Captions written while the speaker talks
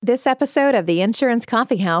This episode of the Insurance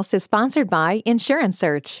Coffee House is sponsored by Insurance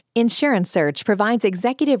Search. Insurance Search provides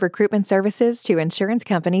executive recruitment services to insurance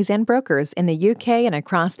companies and brokers in the UK and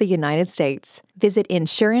across the United States. Visit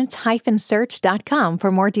insurance-search.com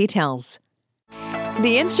for more details.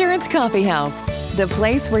 The Insurance Coffee House, the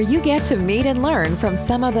place where you get to meet and learn from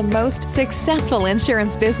some of the most successful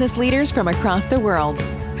insurance business leaders from across the world.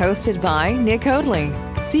 Hosted by Nick Hoadley,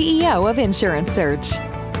 CEO of Insurance Search.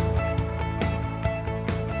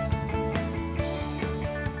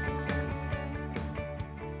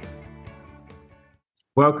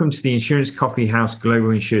 Welcome to the Insurance Coffee House Global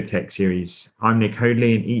InsurTech series. I'm Nick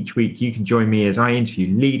Hoadley, and each week you can join me as I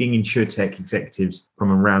interview leading InsurTech executives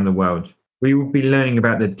from around the world. We will be learning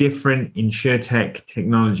about the different InsurTech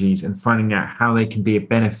technologies and finding out how they can be a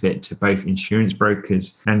benefit to both insurance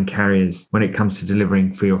brokers and carriers when it comes to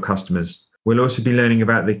delivering for your customers. We'll also be learning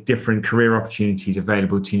about the different career opportunities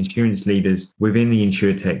available to insurance leaders within the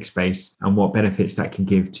InsurTech space and what benefits that can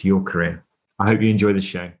give to your career. I hope you enjoy the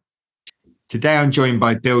show. Today, I'm joined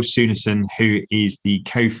by Bill Suneson, who is the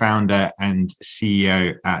co-founder and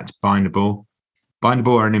CEO at Bindable.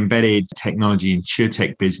 Bindable are an embedded technology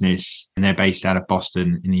InsurTech business, and they're based out of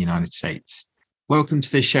Boston in the United States. Welcome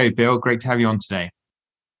to the show, Bill. Great to have you on today.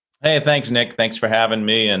 Hey, thanks, Nick. Thanks for having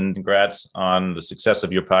me, and congrats on the success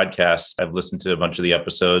of your podcast. I've listened to a bunch of the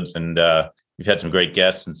episodes, and you've had some great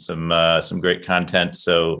guests and some great content.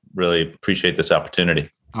 So really appreciate this opportunity.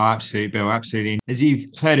 Oh, absolutely, Bill. Absolutely. As you've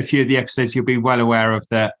heard a few of the episodes, you'll be well aware of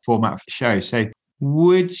the format of the show. So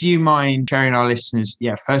would you mind sharing our listeners,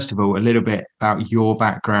 first of all, a little bit about your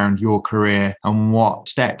background, your career, and what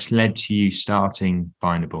steps led to you starting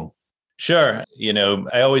Bindable? Sure.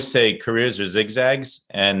 I always say careers are zigzags,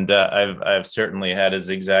 and I've certainly had a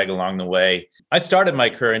zigzag along the way. I started my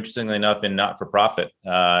career, interestingly enough, in not-for-profit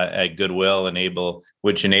at Goodwill,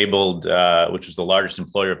 which was the largest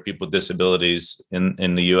employer of people with disabilities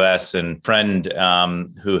in the U.S. And a friend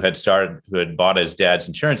who had bought his dad's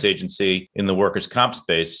insurance agency in the workers' comp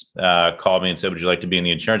space called me and said, "Would you like to be in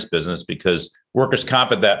the insurance business?" Because workers'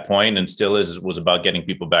 comp at that point, and still was about getting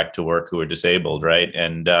people back to work who were disabled, right?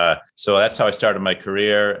 And so that's how I started my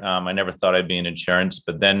career. I never thought I'd be in insurance,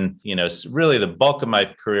 but then, really the bulk of my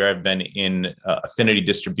career, I've been in Affinity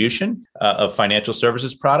distribution of financial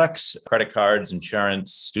services products, credit cards,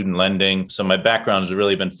 insurance, student lending. So my background has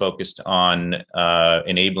really been focused on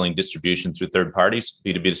enabling distribution through third parties,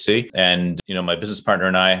 B2B2C. And, my business partner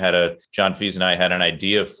and I John Fees and I had an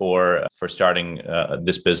idea for starting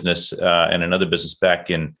this business and another business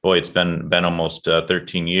back in, it's been almost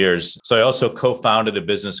 13 years. So I also co-founded a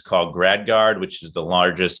business called GradGuard, which is the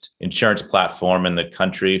largest insurance platform in the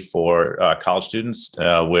country for college students,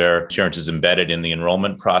 where insurance is embedded in the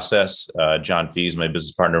enrollment process. John Fees, my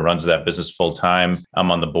business partner, runs that business full time.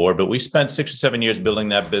 I'm on the board, but we spent 6 or 7 years building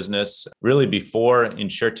that business, really before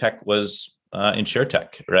InsurTech was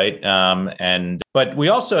InsurTech, right? But we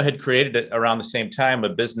also had created it around the same time, a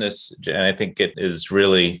business, and I think it is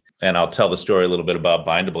really, and I'll tell the story a little bit about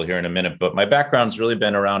Bindable here in a minute, but my background's really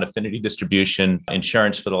been around affinity distribution,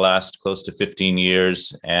 insurance for the last close to 15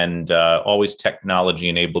 years, and always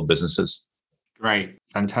technology-enabled businesses. Great.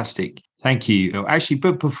 Fantastic. Thank you. Actually,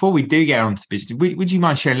 but before we do get onto the business, would you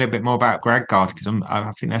mind sharing a little bit more about GradGuard? Because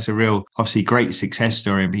I think that's a real, obviously, great success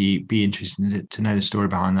story, and be interested to know the story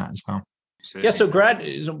behind that as well. So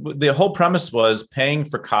the whole premise was paying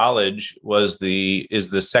for college is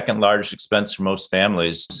the second largest expense for most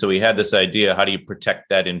families. So we had this idea: how do you protect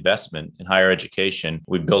that investment in higher education?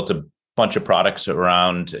 We built a bunch of products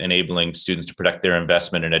around enabling students to protect their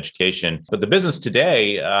investment in education. But the business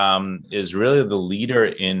today is really the leader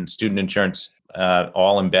in student insurance,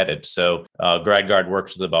 all embedded. So GradGuard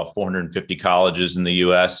works with about 450 colleges in the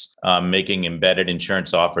U.S., making embedded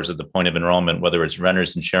insurance offers at the point of enrollment, whether it's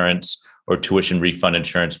renter's insurance or tuition refund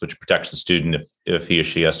insurance, which protects the student if he or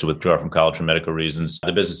she has to withdraw from college for medical reasons.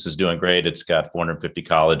 The business is doing great. It's got 450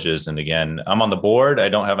 colleges. And again, I'm on the board. I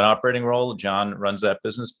don't have an operating role. John runs that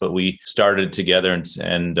business, but we started together and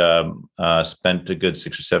spent a good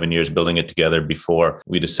 6 or 7 years building it together before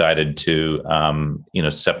we decided to,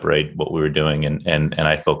 separate what we were doing. And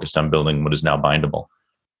I focused on building what is now Bindable.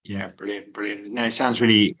 Yeah, brilliant. No, it sounds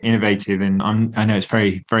really innovative, and I know it's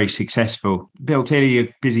very, very successful. Bill, clearly you're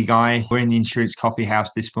a busy guy. We're in the Insurance Coffee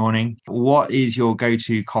House this morning. What is your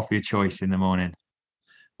go-to coffee of choice in the morning?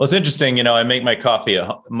 Well, it's interesting. I make my coffee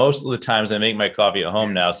most of the times. I make my coffee at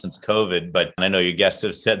home now since COVID, but I know your guests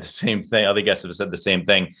have said the same thing. Other guests have said the same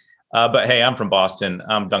thing. But hey, I'm from Boston.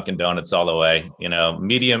 I'm Dunkin' Donuts all the way.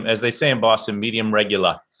 Medium, as they say in Boston, medium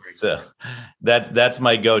regular. So that's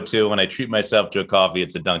my go-to when I treat myself to a coffee.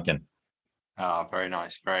 It's a Dunkin'. Oh, very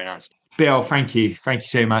nice. Very nice. Bill, thank you. Thank you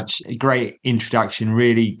so much. A great introduction.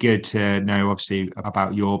 Really good to know, obviously,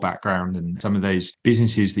 about your background and some of those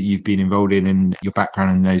businesses that you've been involved in and your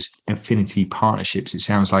background in those affinity partnerships. It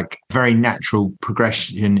sounds like a very natural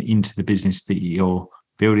progression into the business that you're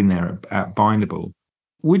building there at Bindable.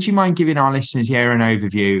 Would you mind giving our listeners here an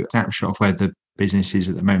overview, snapshot of where the business is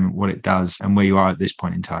at the moment, what it does, and where you are at this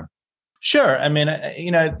point in time? Sure. I mean,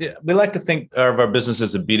 we like to think of our business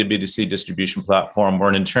as a B2B2C distribution platform. We're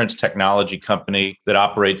an insurance technology company that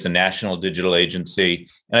operates a national digital agency.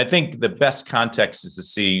 And I think the best context is to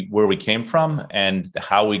see where we came from and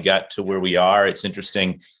how we got to where we are. It's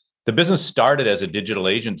interesting. The business started as a digital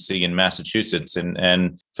agency in Massachusetts.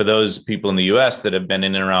 And for those people in the US that have been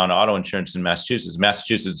in and around auto insurance in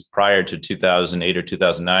Massachusetts prior to 2008 or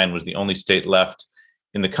 2009 was the only state left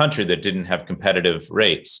in the country that didn't have competitive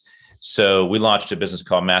rates. So we launched a business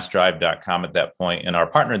called massdrive.com at that point. And our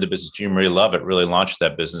partner in the business, Jean-Marie Lovett, really launched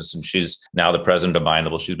that business. And she's now the president of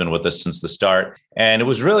Bindable. She's been with us since the start. And it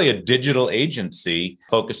was really a digital agency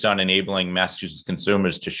focused on enabling Massachusetts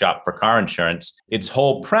consumers to shop for car insurance. Its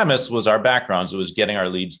whole premise was our backgrounds. It was getting our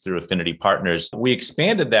leads through affinity partners. We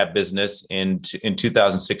expanded that business in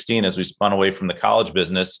 2016 as we spun away from the college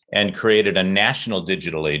business and created a national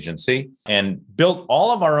digital agency and built all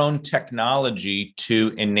of our own technology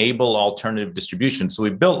to enable alternative distribution. So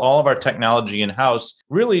we built all of our technology in-house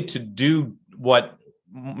really to do what,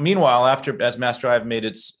 meanwhile, as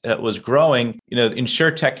MassDrive was growing,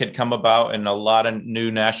 InsurTech had come about and a lot of new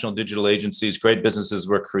national digital agencies, great businesses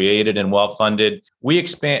were created and well-funded. We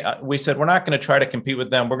said, we're not going to try to compete with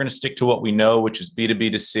them. We're going to stick to what we know, which is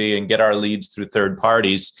B2B2C and get our leads through third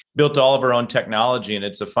parties, built all of our own technology. And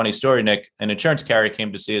it's a funny story, Nick. An insurance carrier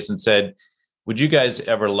came to see us and said, would you guys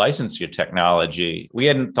ever license your technology? We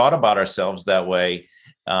hadn't thought about ourselves that way.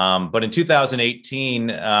 But in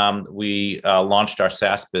 2018, we launched our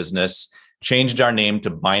SaaS business, changed our name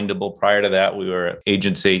to Bindable. Prior to that, we were an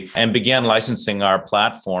agency and began licensing our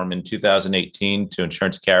platform in 2018 to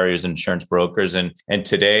insurance carriers and insurance brokers. And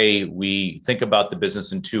today we think about the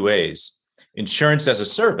business in two ways. Insurance as a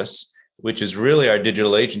service, which is really our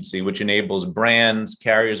digital agency, which enables brands,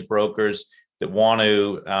 carriers, brokers that want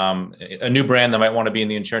to, a new brand that might want to be in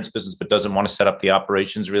the insurance business but doesn't want to set up the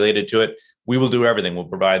operations related to it. We will do everything. We'll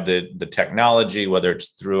provide the technology, whether it's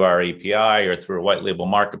through our API or through a white label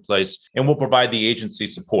marketplace, and we'll provide the agency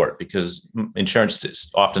support because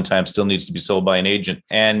insurance oftentimes still needs to be sold by an agent.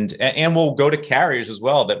 And we'll go to carriers as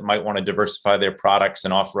well that might want to diversify their products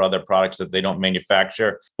and offer other products that they don't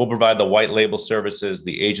manufacture. We'll provide the white label services,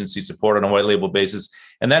 the agency support on a white label basis,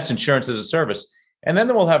 and that's insurance as a service. And then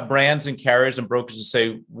we'll have brands and carriers and brokers to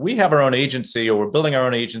say, we have our own agency or we're building our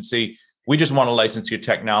own agency. We just want to license your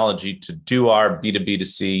technology to do our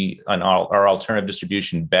B2B2C and our alternative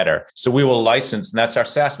distribution better. So we will license, and that's our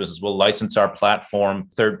SaaS business. We'll license our platform,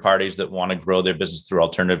 third parties that want to grow their business through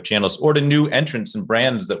alternative channels or to new entrants and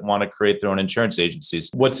brands that want to create their own insurance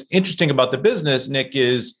agencies. What's interesting about the business, Nick,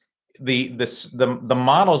 is the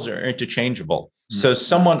models are interchangeable. So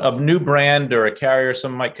someone of new brand or a carrier,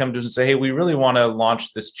 someone might come to us and say, hey, we really want to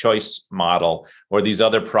launch this choice model or these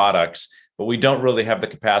other products, but we don't really have the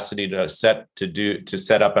capacity to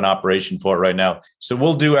set up an operation for it right now. So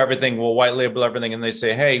we'll do everything. We'll white label everything. And they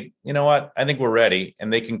say, hey, you know what? I think we're ready.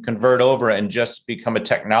 And they can convert over and just become a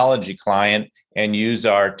technology client and use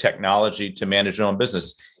our technology to manage their own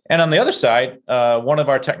business. And on the other side, one of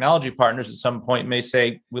our technology partners at some point may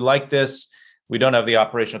say, we like this. We don't have the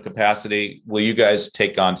operational capacity. Will you guys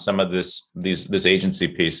take on some of this agency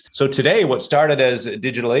piece? So today, what started as a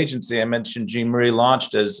digital agency, I mentioned Jean-Marie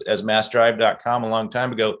launched as massdrive.com a long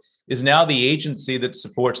time ago, is now the agency that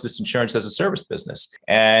supports this insurance as a service business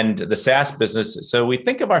and the SaaS business. So we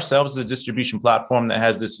think of ourselves as a distribution platform that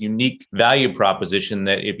has this unique value proposition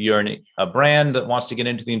that if you're a brand that wants to get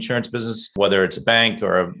into the insurance business, whether it's a bank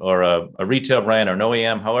or a retail brand or an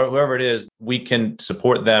OEM, whoever it is, we can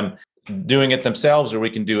support them doing it themselves or we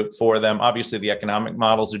can do it for them. Obviously, the economic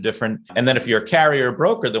models are different. And then if you're a carrier or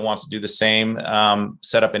broker that wants to do the same,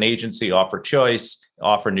 set up an agency, offer choice,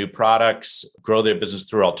 offer new products, grow their business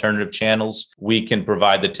through alternative channels, we can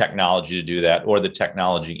provide the technology to do that, or the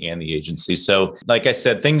technology and the agency. So like I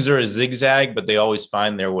said, things are a zigzag, but they always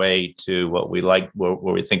find their way to what we like, where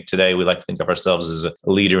we think today. We like to think of ourselves as a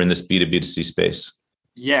leader in this B2B2C space.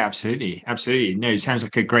 Yeah, absolutely. Absolutely. No, it sounds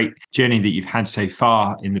like a great journey that you've had so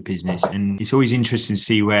far in the business. And it's always interesting to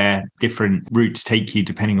see where different routes take you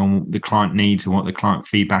depending on what the client needs and what the client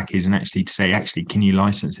feedback is, and actually to say, can you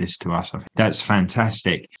license this to us? I think that's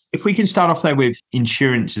fantastic. If we can start off there with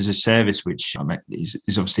insurance as a service, which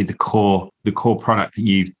is obviously the core product that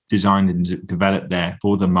you've designed and developed there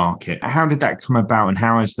for the market. How did that come about and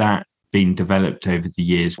how has that been developed over the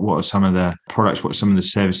years? What are some of the products? What are some of the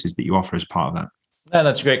services that you offer as part of that? No,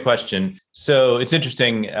 that's a great question. So it's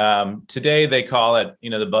interesting. Today they call it, the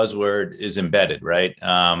buzzword is embedded, right?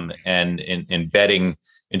 And embedding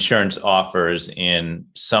insurance offers in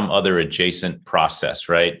some other adjacent process,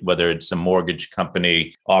 right? Whether it's a mortgage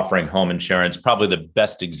company offering home insurance, probably the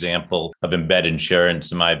best example of embedded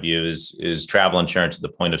insurance, in my view, is travel insurance at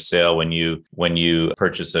the point of sale when you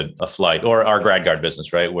purchase a flight, or our grad guard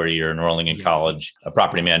business, right? Where you're enrolling in college, a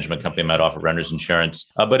property management company might offer renter's insurance.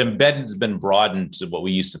 But embedded has been broadened to what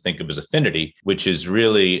we used to think of as affinity, which is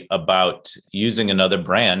really about using another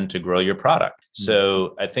brand to grow your product.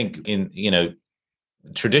 So I think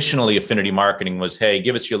traditionally affinity marketing was, hey,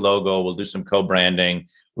 give us your logo, we'll do some co-branding,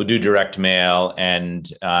 we'll do direct mail, and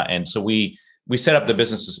so we set up the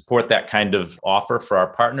business to support that kind of offer for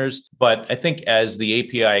our partners. But I think as the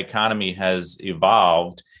API economy has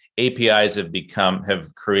evolved, APIs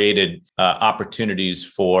have created opportunities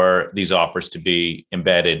for these offers to be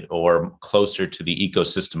embedded or closer to the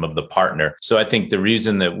ecosystem of the partner. So I think the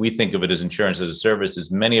reason that we think of it as insurance as a service is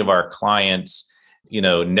many of our clients,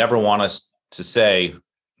 never want us to say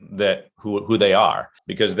that who they are,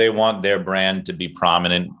 because they want their brand to be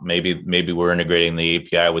prominent. Maybe we're integrating the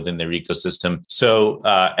API within their ecosystem. So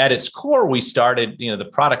at its core, we started, the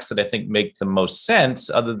products that I think make the most sense,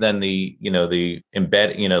 other than the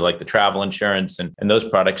embed, like the travel insurance and those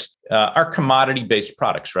products, are commodity-based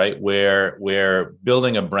products, right? Where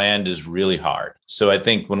building a brand is really hard. So I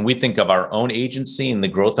think when we think of our own agency and the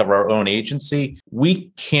growth of our own agency,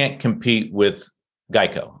 we can't compete with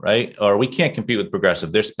Geico, right? Or we can't compete with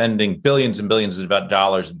Progressive. They're spending billions and billions of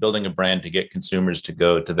dollars building a brand to get consumers to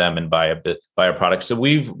go to them and buy a product. So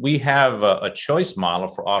we have a choice model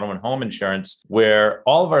for auto and home insurance where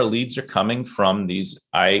all of our leads are coming from these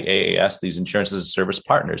IAAS, these insurance as a service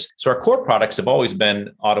partners. So our core products have always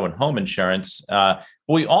been auto and home insurance.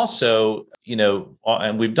 We also,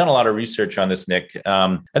 and we've done a lot of research on this, Nick.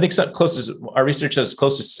 I think our research says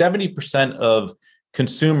close to 70% of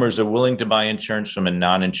consumers are willing to buy insurance from a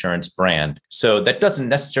non-insurance brand. So that doesn't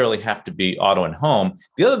necessarily have to be auto and home.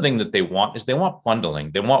 The other thing that they want is they want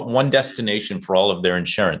bundling. They want one destination for all of their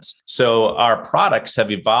insurance. So our products have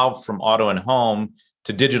evolved from auto and home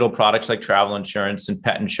to digital products like travel insurance and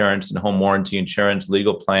pet insurance and home warranty insurance,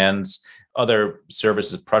 legal plans, other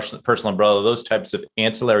services, personal umbrella, those types of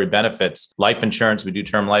ancillary benefits, life insurance, we do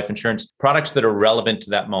term life insurance, products that are relevant to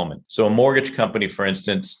that moment. So a mortgage company, for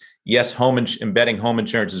instance, yes, embedding home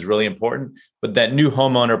insurance is really important, but that new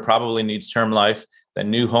homeowner probably needs term life. That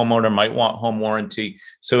new homeowner might want home warranty.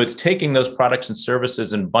 So it's taking those products and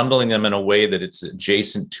services and bundling them in a way that it's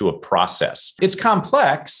adjacent to a process. It's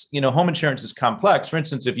complex. Home insurance is complex. For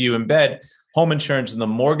instance, if you embed home insurance in the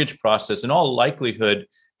mortgage process, in all likelihood,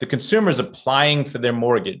 the consumer is applying for their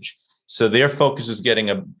mortgage. So their focus is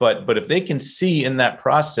but if they can see in that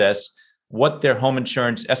process what their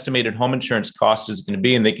estimated home insurance cost is going to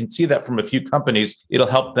be, and they can see that from a few companies, it'll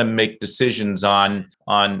help them make decisions on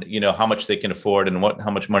how much they can afford and how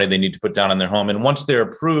much money they need to put down on their home. And once they're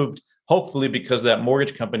approved, hopefully because that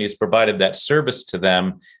mortgage company has provided that service to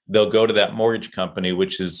them, they'll go to that mortgage company,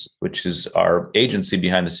 which is our agency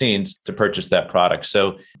behind the scenes, to purchase that product.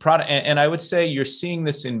 So and I would say you're seeing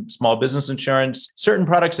this in small business insurance. Certain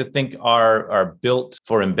products I think are built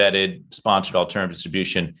for embedded sponsored alternative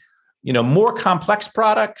distribution. More complex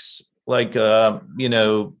products like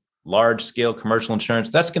large scale commercial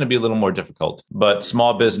insurance, that's going to be a little more difficult. But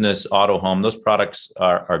small business, auto, home, those products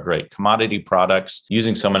are great. Commodity products,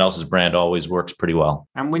 using someone else's brand always works pretty well.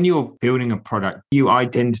 And when you're building a product, you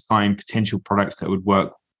identifying potential products that would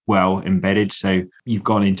work well embedded. So you've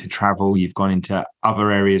gone into travel, you've gone into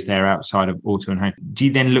other areas there outside of auto and home. Do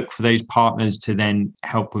you then look for those partners to then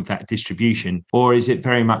help with that distribution? Or is it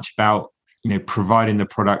very much about providing the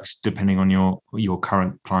products depending on your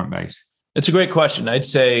current client base? It's a great question. I'd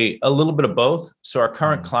say a little bit of both. So our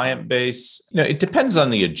current client base, it depends on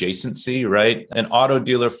the adjacency, right? An auto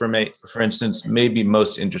dealer, for instance, may be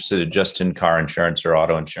most interested just in car insurance or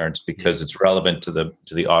auto insurance because it's relevant to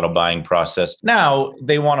the auto buying process. Now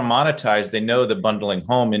they want to monetize. They know that bundling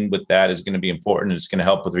home in with that is going to be important. It's going to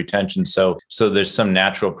help with retention. So there's some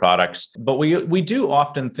natural products, but we do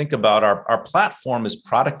often think about our platform as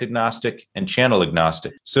product agnostic and channel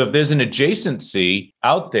agnostic. So if there's an adjacency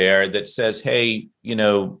out there that says, hey,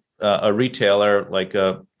 a retailer like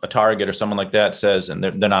a Target or someone like that says, and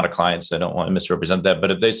they're not a client, so I don't want to misrepresent that. But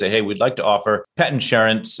if they say, hey, we'd like to offer pet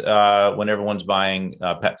insurance when everyone's buying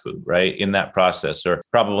pet food, right, in that process, or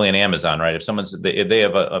probably an Amazon, right? If they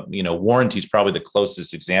have a warranty is probably the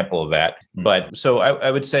closest example of that. But so I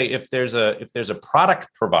would say if there's a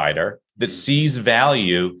product provider that sees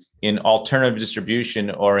value in alternative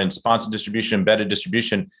distribution or in sponsored distribution, embedded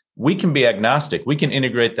distribution, we can be agnostic. We can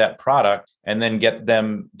integrate that product and then get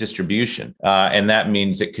them distribution. And that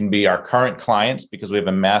means it can be our current clients, because we have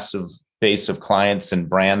a massive base of clients and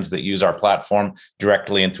brands that use our platform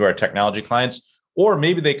directly and through our technology clients. Or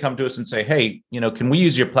maybe they come to us and say, hey, can we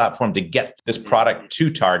use your platform to get this product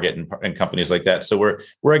to Target and companies like that? So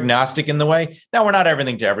we're agnostic in the way. Now, we're not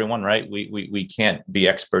everything to everyone, right? We can't be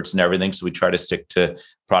experts in everything. So we try to stick to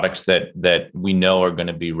products that we know are going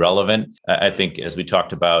to be relevant. I think, as we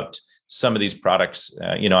talked about, some of these products,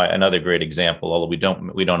 another great example, although we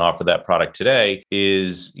don't offer that product today,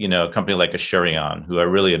 is, a company like Asurion, who I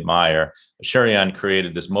really admire. Asurion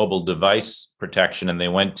created this mobile device protection, and they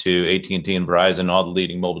went to AT&T and Verizon, all the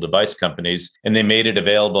leading mobile device companies, and they made it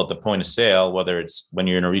available at the point of sale, whether it's when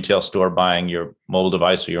you're in a retail store buying your mobile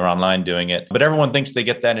device or you're online doing it. But everyone thinks they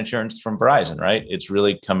get that insurance from Verizon, right? It's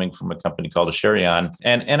really coming from a company called Asurion.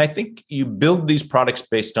 And I think you build these products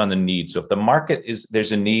based on the need. So if the market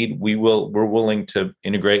there's a need, we're willing to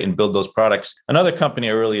integrate and build those products. Another company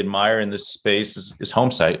I really admire in this space is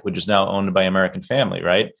HomeSite, which is now owned by American Family,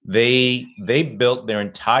 right? They built their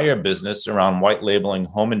entire business around white labeling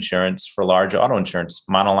home insurance for large auto insurance,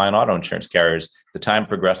 monoline auto insurance carriers. At the time,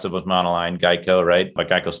 Progressive was monoline, Geico, right? But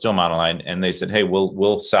Geico's still monoline. And they said, hey,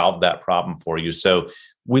 we'll solve that problem for you. So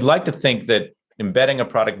we like to think that embedding a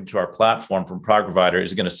product into our platform from a product provider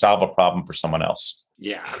is going to solve a problem for someone else.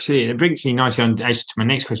 Yeah, absolutely. And it brings me nicely on to my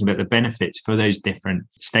next question about the benefits for those different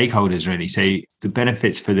stakeholders, really. So the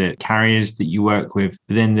benefits for the carriers that you work with,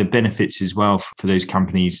 but then the benefits as well for those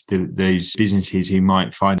companies, those businesses who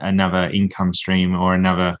might find another income stream or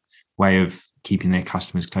another way of keeping their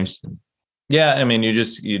customers close to them. Yeah, I mean, you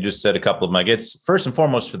just said a couple of my gets. First and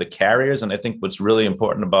foremost for the carriers, and I think what's really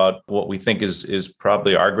important about what we think is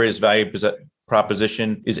probably our greatest value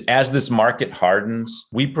proposition is, as this market hardens,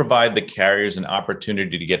 we provide the carriers an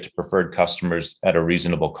opportunity to get to preferred customers at a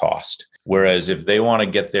reasonable cost. Whereas if they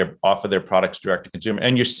want to offer their products direct to consumer,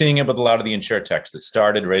 and you're seeing it with a lot of the insurtechs that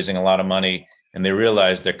started raising a lot of money and they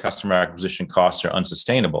realized their customer acquisition costs are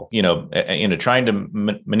unsustainable. Trying to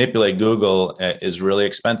manipulate Google is really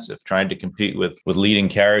expensive. Trying to compete with leading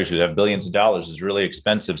carriers who have billions of dollars is really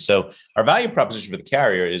expensive. So our value proposition for the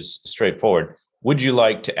carrier is straightforward. Would you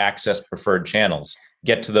like to access preferred channels,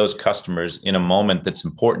 get to those customers in a moment that's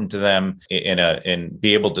important to them, and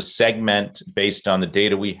be able to segment based on the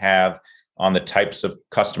data we have on the types of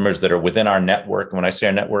customers that are within our network? And when I say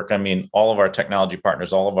our network, I mean all of our technology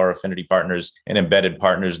partners, all of our Affinity partners and embedded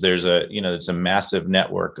partners. It's a massive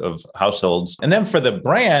network of households. And then for the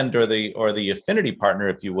brand or the Affinity partner,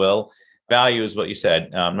 if you will, value is what you said.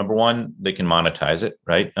 Number one, they can monetize it,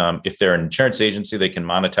 right? If they're an insurance agency, they can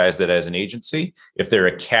monetize that as an agency. If they're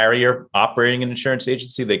a carrier operating an insurance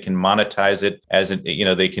agency, they can monetize it as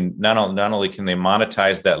they can not only can they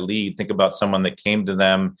monetize that lead. Think about someone that came to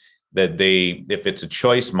them if it's a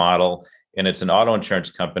choice model and it's an auto insurance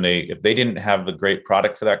company, if they didn't have a great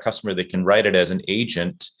product for that customer, they can write it as an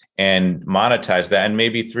agent and monetize that. And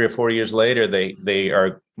maybe 3 or 4 years later, they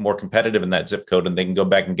are more competitive in that zip code and they can go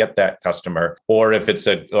back and get that customer. Or if it's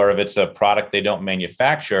a product they don't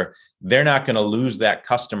manufacture, they're not going to lose that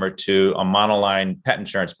customer to a monoline pet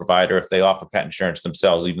insurance provider if they offer pet insurance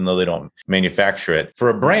themselves, even though they don't manufacture it. For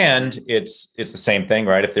a brand, it's the same thing,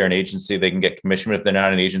 right? If they're an agency, they can get commission. If they're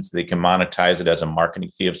not an agency, they can monetize it as a marketing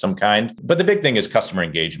fee of some kind. But the big thing is customer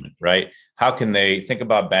engagement, right? How can they think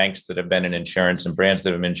about banks that have been in insurance and brands that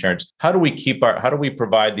have been in insurance? How do we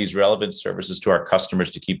provide these relevant services to our customers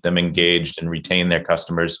to keep them engaged and retain their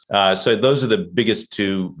customers? So those are the biggest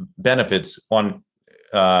two benefits. One,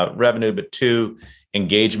 revenue, but two,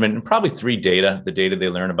 engagement, and probably three, data, the data they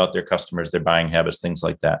learn about their customers, their buying habits, things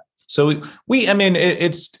like that. So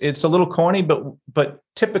it's a little corny, but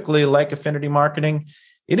typically, like affinity marketing,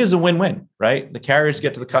 it is a win-win, right? The carriers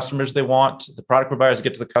get to the customers they want. The product providers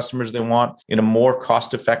get to the customers they want in a more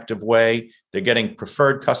cost-effective way. They're getting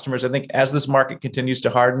preferred customers. I think as this market continues to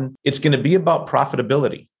harden, it's going to be about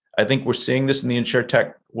profitability. I think we're seeing this in the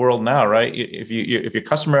insurtech world now, right? If your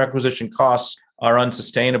customer acquisition costs are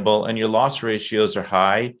unsustainable and your loss ratios are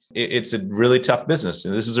high, it's a really tough business.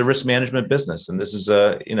 And this is a risk management business. And this is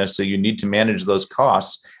so you need to manage those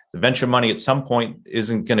costs. The venture money at some point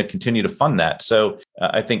isn't going to continue to fund that. So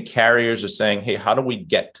I think carriers are saying, hey, how do we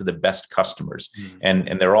get to the best customers? Mm-hmm.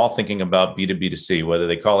 And they're all thinking about B2B2C, whether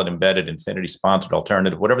they call it embedded, Infinity, sponsored,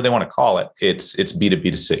 alternative, whatever they want to call it. It's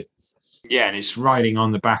B2B2C. Yeah, and it's riding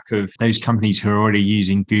on the back of those companies who are already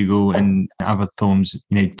using Google and other forms,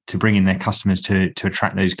 to bring in their customers, to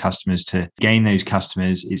attract those customers, to gain those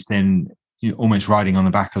customers. It's then almost riding on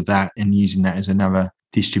the back of that and using that as another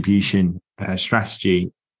distribution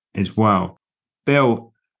strategy. as well.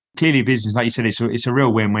 Bill, clearly business, like you said, it's a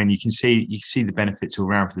real win-win. You can see the benefits all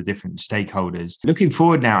around for the different stakeholders. Looking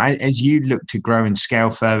forward now, as you look to grow and scale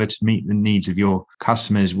further to meet the needs of your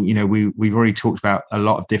customers, we've already talked about a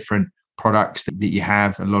lot of different products that you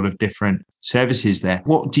have, a lot of different services there.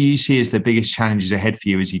 What do you see as the biggest challenges ahead for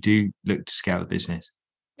you as you do look to scale the business?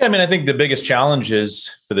 Yeah, I mean, I think the biggest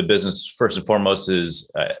challenges for the business, first and foremost, is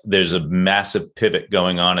there's a massive pivot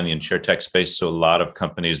going on in the insurtech space. So a lot of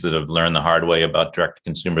companies that have learned the hard way about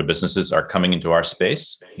direct-to-consumer businesses are coming into our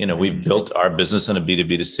space. We've built our business on a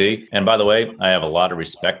B2B2C. And by the way, I have a lot of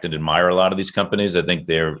respect and admire a lot of these companies. I think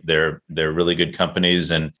they're really good companies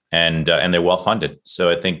and they're well-funded. So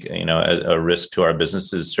I think, a risk to our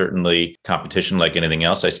business is certainly competition like anything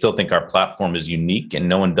else. I still think our platform is unique and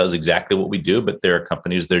no one does exactly what we do, but there are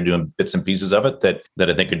companies that are doing bits and pieces of it that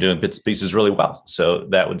I think are doing bits and pieces really well. So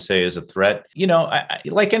that would say is a threat.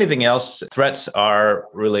 Like anything else, threats are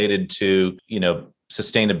related to,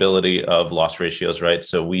 sustainability of loss ratios, right?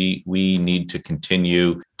 So we need to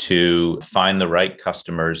continue to find the right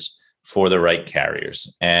customers for the right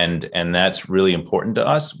carriers. And that's really important to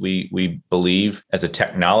us. We believe as a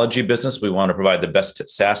technology business, we want to provide the best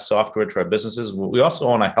SaaS software to our businesses. We also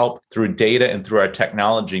want to help through data and through our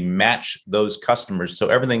technology match those customers. So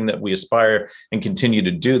everything that we aspire and continue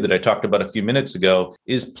to do that I talked about a few minutes ago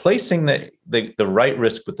is placing the right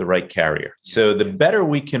risk with the right carrier. So the better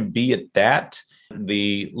we can be at that,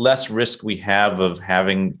 the less risk we have of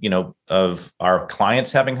having, of our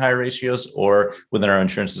clients having higher ratios or within our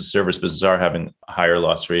insurance as a service business are having higher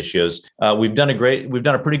loss ratios. We've done a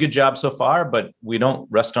pretty good job so far, but we don't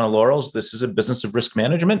rest on our laurels. This is a business of risk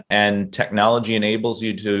management, and technology and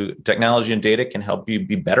data can help you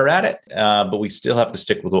be better at it. But we still have to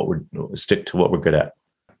stick to what we're good at.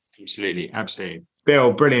 Absolutely.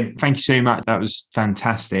 Bill, brilliant. Thank you so much. That was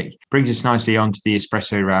fantastic. Brings us nicely on to the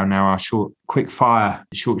espresso round now, our short, quick fire,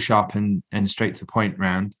 short, sharp and straight to the point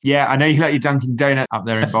round. Yeah, I know you like your Dunkin' Donut up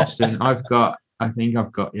there in Boston. I've got a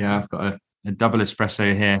double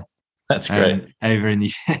espresso here. That's great. Over in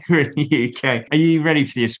the UK. Are you ready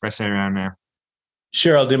for the espresso round now?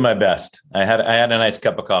 Sure, I'll do my best. I had a nice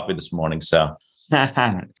cup of coffee this morning, so.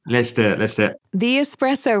 Let's do it. The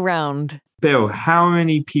espresso round. Bill, how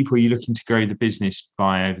many people are you looking to grow the business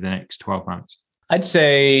by over the next 12 months? I'd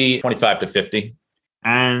say 25 to 50.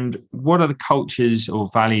 And what are the cultures or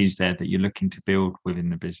values there that you're looking to build within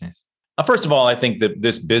the business? First of all, I think that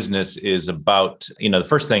this business is about, the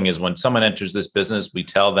first thing is when someone enters this business, we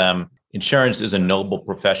tell them insurance is a noble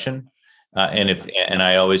profession. And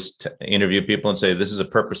I always interview people and say, this is a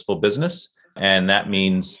purposeful business. And that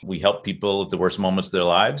means we help people at the worst moments of their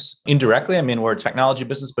lives. Indirectly, I mean, we're a technology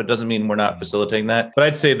business, but it doesn't mean we're not facilitating that. But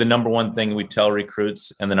I'd say the number one thing we tell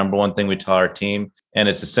recruits and the number one thing we tell our team, and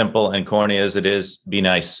it's as simple and corny as it is, be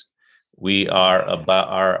nice. We are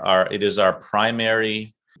about it is our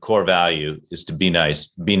primary core value is to be nice.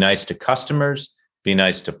 Be nice to customers, be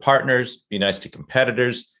nice to partners, be nice to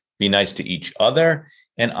competitors, be nice to each other.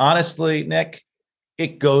 And honestly, Nick,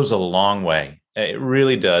 it goes a long way. It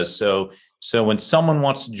really does. So when someone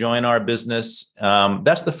wants to join our business,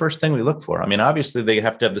 that's the first thing we look for. I mean, obviously they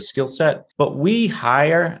have to have the skill set, but we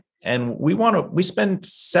hire and we spend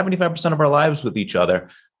 75% of our lives with each other.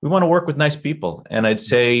 We want to work with nice people. And I'd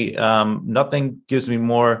say nothing gives me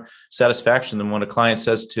more satisfaction than when a client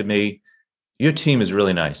says to me, your team is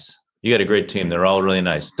really nice. You got a great team. They're all really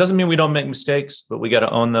nice. Doesn't mean we don't make mistakes, but we got to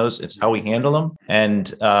own those. It's how we handle them. And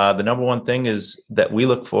the number one thing is that we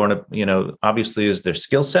look for, obviously is their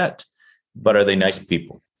skill set, but are they nice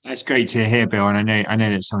people? That's great to hear, Bill. And I know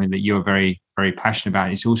that's something that you're very, very passionate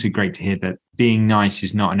about. It's also great to hear that being nice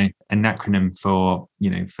is not an acronym for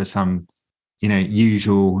some,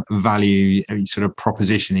 usual value sort of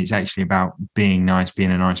proposition. It's actually about being nice,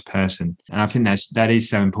 being a nice person. And I think that is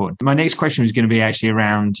so important. My next question was going to be actually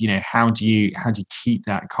around, how do you keep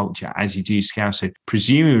that culture as you do scale? So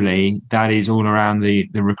presumably that is all around the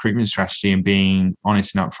recruitment strategy and being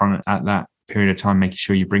honest and upfront at that period of time, making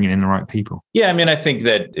sure you're bringing in the right people. Yeah, I mean, I think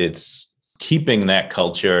that it's keeping that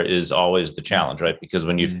culture is always the challenge, right? Because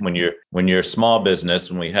when you're a small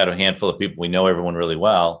business, when we had a handful of people, we know everyone really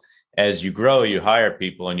well. As you grow, you hire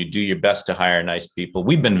people and you do your best to hire nice people.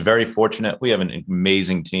 We've been very fortunate. We have an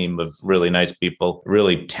amazing team of really nice people,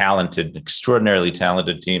 really talented, extraordinarily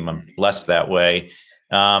talented team. I'm blessed that way.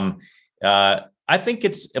 I think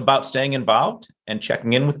it's about staying involved. and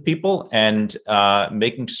checking in with people and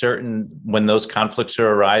making certain when those conflicts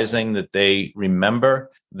are arising that they remember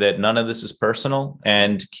that none of this is personal,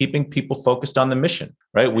 and keeping people focused on the mission,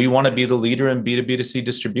 right? We want to be the leader in B2B2C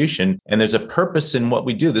distribution, and there's a purpose in what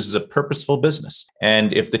we do. This is a purposeful business.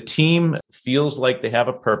 And if the team feels like they have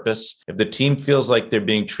a purpose, if the team feels like they're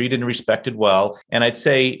being treated and respected well, and I'd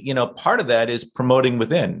say, part of that is promoting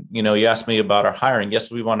within. You asked me about our hiring.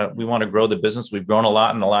 Yes, we want to grow the business. We've grown a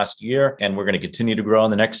lot in the last year, and we're going to continue to grow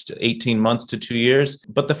in the next 18 months to 2 years.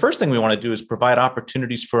 But the first thing we want to do is provide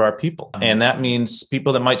opportunities for our people. And that means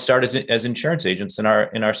people that might start as insurance agents in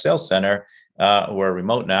our sales center, we're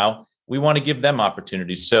remote now. We want to give them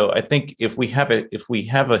opportunities. So I think if we have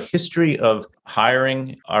a history of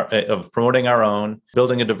hiring, of promoting our own,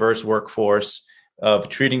 building a diverse workforce, of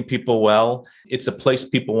treating people well, it's a place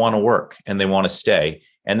people want to work and they want to stay.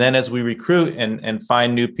 And then as we recruit and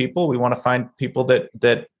find new people, we want to find people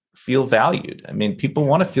that feel valued. I mean, people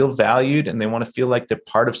want to feel valued and they want to feel like they're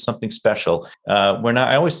part of something special.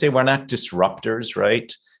 I always say we're not disruptors,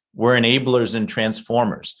 right? We're enablers and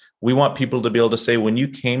transformers. We want people to be able to say, when you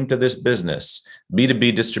came to this business,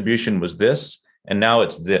 B2B distribution was this, and now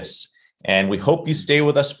it's this. And we hope you stay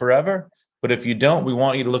with us forever. But if you don't, we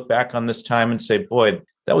want you to look back on this time and say, boy,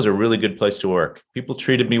 that was a really good place to work. People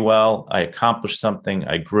treated me well. I accomplished something.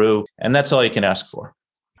 I grew. And that's all you can ask for.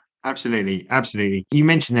 Absolutely. Absolutely. You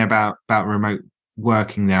mentioned there about remote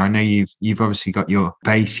working there. I know you've obviously got your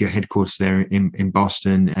base, your headquarters there in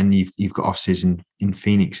Boston, and you've got offices in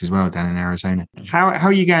Phoenix as well, down in Arizona. How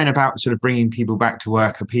are you going about sort of bringing people back to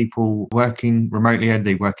work? Are people working remotely? Are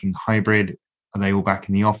they working hybrid? Are they all back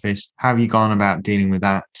in the office? How have you gone about dealing with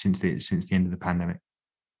that since the end of the pandemic?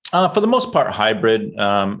 For the most part, hybrid.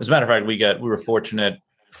 As a matter of fact, we were fortunate,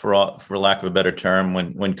 for lack of a better term,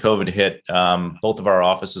 when COVID hit, both of our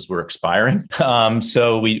offices were expiring.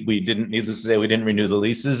 So we didn't, needless to say, we didn't renew the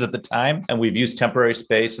leases at the time, and we've used temporary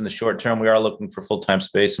space in the short term. We are looking for full-time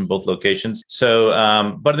space in both locations. So,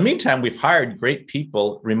 but in the meantime, we've hired great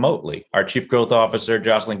people remotely. Our Chief Growth Officer,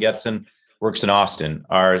 Jocelyn Getson, works in Austin.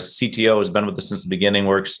 Our CTO has been with us since the beginning.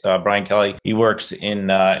 Brian Kelly. He works in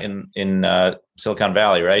Silicon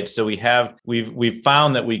Valley, right? So we've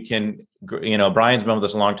found that we can. Brian's been with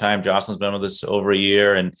us a long time. Jocelyn's been with us over a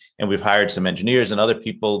year, and we've hired some engineers and other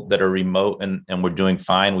people that are remote, and we're doing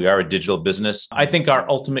fine. We are a digital business. I think our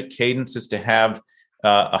ultimate cadence is to have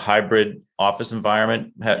a hybrid office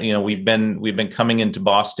environment. We've been coming into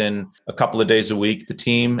Boston a couple of days a week, the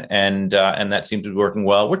team, and that seems to be working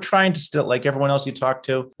well. We're trying to still, like everyone else you talk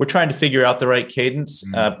to, we're trying to figure out the right cadence.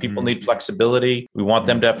 People need flexibility. We want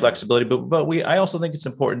them to have flexibility, but I also think it's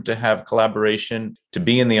important to have collaboration, to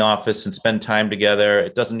be in the office and spend time together.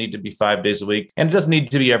 It doesn't need to be 5 days a week, and it doesn't need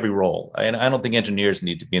to be every role. And I don't think engineers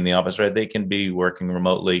need to be in the office, right? They can be working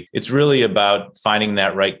remotely. It's really about finding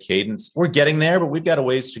that right cadence. We're getting there, but we've got a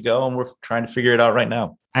ways to go, and we're trying to figure it out right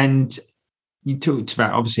now. And you talked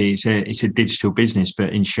about, obviously it's a digital business,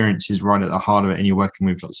 but insurance is right at the heart of it, and you're working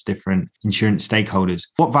with lots of different insurance stakeholders.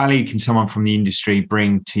 What value can someone from the industry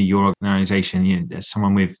bring to your organization? As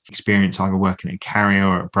someone with experience either working at a carrier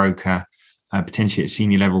or a broker, potentially at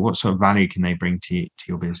senior level, what sort of value can they bring to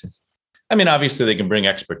your business? I mean, obviously they can bring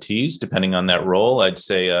expertise depending on that role. I'd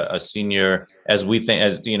say a senior, as you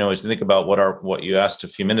think about what you asked a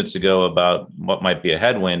few minutes ago about what might be a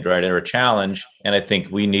headwind, right, or a challenge. And I think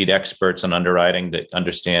we need experts on underwriting that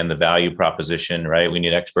understand the value proposition, right? We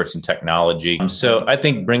need experts in technology. So I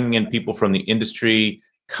think bringing in people from the industry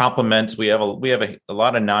complements. We have a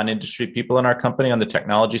lot of non-industry people in our company on the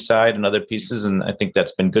technology side and other pieces, and I think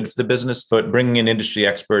that's been good for the business. But bringing in industry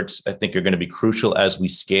experts, I think, are going to be crucial as we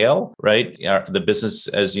scale. Right, the business,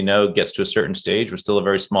 as you know, gets to a certain stage. We're still a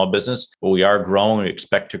very small business, but we are growing. We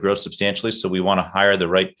expect to grow substantially, so we want to hire the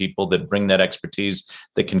right people that bring that expertise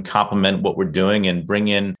that can complement what we're doing, and bring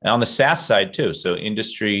in on the SaaS side too. So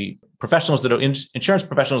industry professionals that are insurance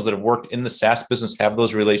professionals that have worked in the SaaS business, have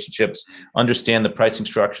those relationships, understand the pricing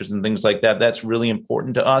structures and things like that. That's really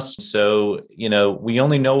important to us. So, we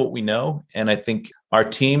only know what we know. And I think our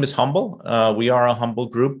team is humble. We are a humble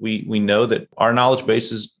group. We know that our knowledge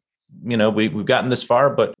base is, we've gotten this far,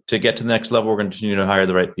 but to get to the next level, we're going to continue to hire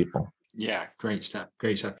the right people. Yeah, great stuff.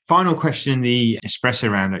 Great stuff. Final question in the espresso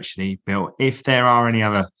round, actually, Bill. If there are any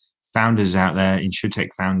other founders out there, InsurTech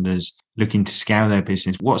founders looking to scale their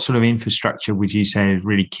business, what sort of infrastructure would you say is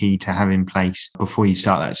really key to have in place before you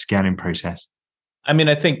start that scaling process? I mean,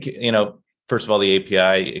 I think, first of all, the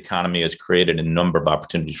API economy has created a number of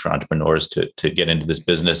opportunities for entrepreneurs to get into this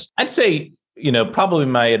business. I'd say, probably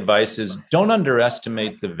my advice is don't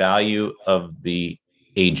underestimate the value of the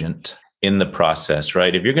agent. in the process,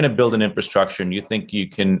 right? If you're going to build an infrastructure and you think you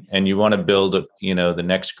can, and you want to build, the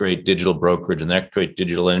next great digital brokerage, the next great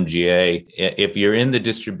digital MGA, if you're in the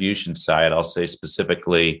distribution side, I'll say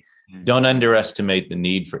specifically, don't underestimate the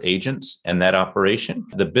need for agents and that operation.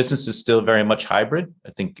 The business is still very much hybrid.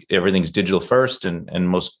 I think everything's digital first, and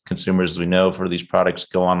most consumers, as we know, for these products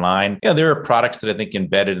go online. There are products that I think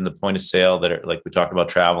embedded in the point of sale that are, like we talked about,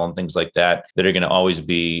 travel and things like that are going to always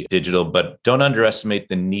be digital, but don't underestimate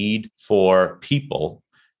the need for people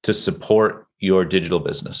to support your digital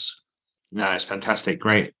business. No, it's fantastic.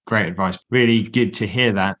 Great advice. Really good to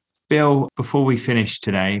hear that. Bill, before we finish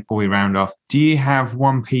today, before we round off, do you have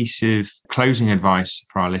one piece of closing advice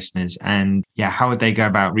for our listeners? And how would they go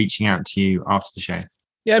about reaching out to you after the show?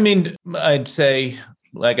 Yeah, I mean, I'd say,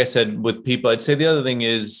 like I said, with people, I'd say the other thing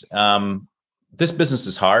is this business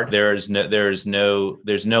is hard. There's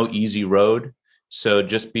no easy road. So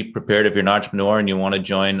just be prepared. If you're an entrepreneur and you want to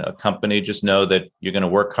join a company, just know that you're going to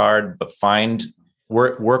work hard, but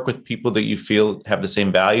work with people that you feel have the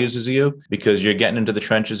same values as you, because you're getting into the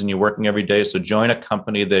trenches and you're working every day. So join a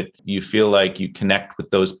company that you feel like you connect with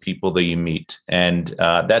those people that you meet. And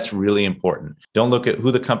that's really important. Don't look at who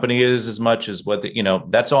the company is as much as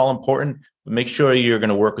that's all important. But make sure you're going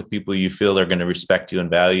to work with people you feel are going to respect you and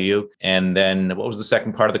value you. And then what was the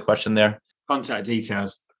second part of the question there? Contact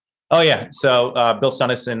details. Oh, yeah. So Bill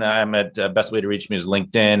Suneson, I'm at best way to reach me is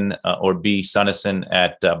LinkedIn or bsuneson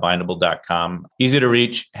at bindable.com. Easy to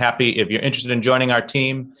reach. Happy if you're interested in joining our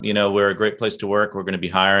team. We're a great place to work. We're going to be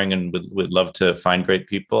hiring and would love to find great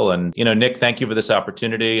people. And, Nick, thank you for this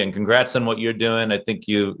opportunity and congrats on what you're doing. I think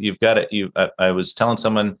you've got it. I was telling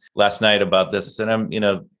someone last night about this. I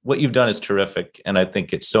said, what you've done is terrific. And I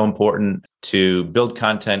think it's so important to build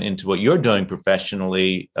content into what you're doing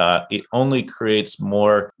professionally. It only creates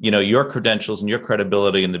more, your credentials and your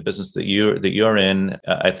credibility in the business that you're in.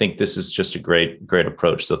 I think this is just a great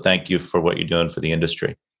approach. So thank you for what you're doing for the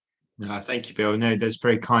industry. No, thank you, Bill. No, that's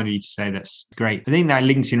very kind of you to say. That's great. I think that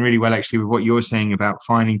links in really well, actually, with what you're saying about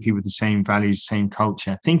finding people with the same values, same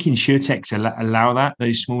culture. I think insurtechs allow that.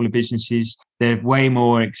 Those smaller businesses, they're way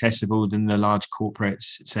more accessible than the large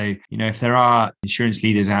corporates. So, if there are insurance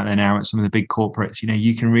leaders out there now at some of the big corporates,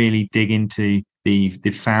 you can really dig into the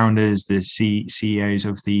founders, the CEOs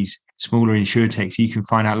of these smaller insurtechs. You can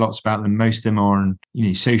find out lots about them. Most of them are on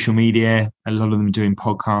social media. A lot of them are doing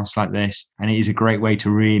podcasts like this, and it is a great way to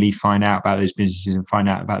really find out about those businesses and find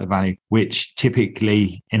out about the value, which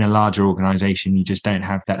typically in a larger organization you just don't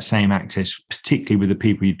have that same access, particularly with the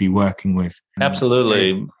people you'd be working with.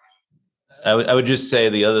 Absolutely. I would just say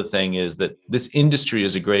the other thing is that this industry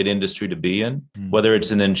is a great industry to be in, whether it's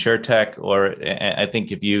an insurtech or I think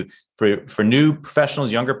for new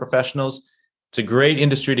professionals, younger professionals, it's a great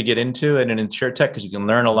industry to get into and an insurtech because you can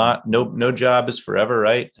learn a lot. No job is forever,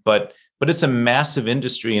 right? But it's a massive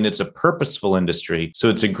industry and it's a purposeful industry. So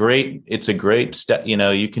it's a great step.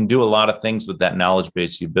 You can do a lot of things with that knowledge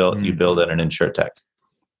base you build at an insurtech.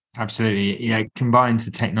 Absolutely. Yeah, it combines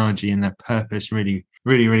the technology and the purpose really,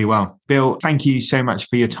 really, really well. Bill, thank you so much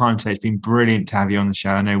for your time today. It's been brilliant to have you on the show.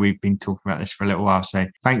 I know we've been talking about this for a little while, so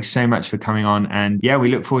thanks so much for coming on. And we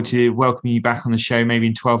look forward to welcoming you back on the show maybe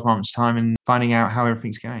in 12 months' time and finding out how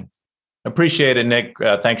everything's going. Appreciate it, Nick.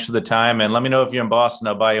 Thanks for the time. And let me know if you're in Boston.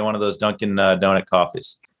 I'll buy you one of those Dunkin' donut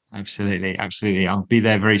coffees. Absolutely. Absolutely. I'll be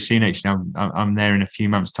there very soon, actually. I'm there in a few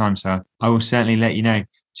months' time, so I will certainly let you know.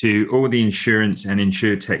 To all the insurance and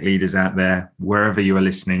insurtech leaders out there, wherever you are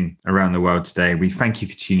listening around the world today, we thank you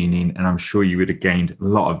for tuning in, and I'm sure you would have gained a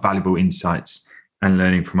lot of valuable insights and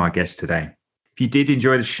learning from our guest today. If you did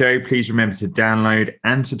enjoy the show, please remember to download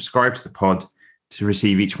and subscribe to the pod to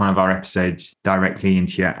receive each one of our episodes directly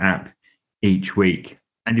into your app each week.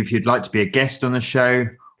 And if you'd like to be a guest on the show,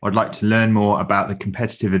 or would like to learn more about the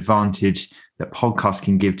competitive advantage that podcasts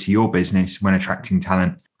can give to your business when attracting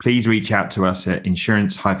talent, please reach out to us at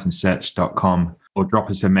insurance-search.com or drop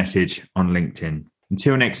us a message on LinkedIn.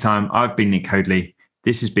 Until next time, I've been Nick Hoadley.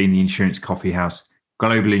 This has been the Insurance Coffee House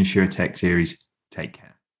Global InsurTech Series. Take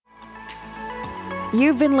care.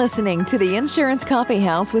 You've been listening to the Insurance Coffee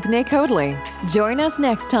House with Nick Hoadley. Join us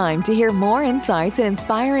next time to hear more insights and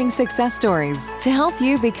inspiring success stories to help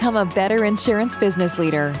you become a better insurance business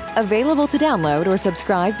leader. Available to download or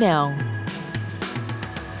subscribe now.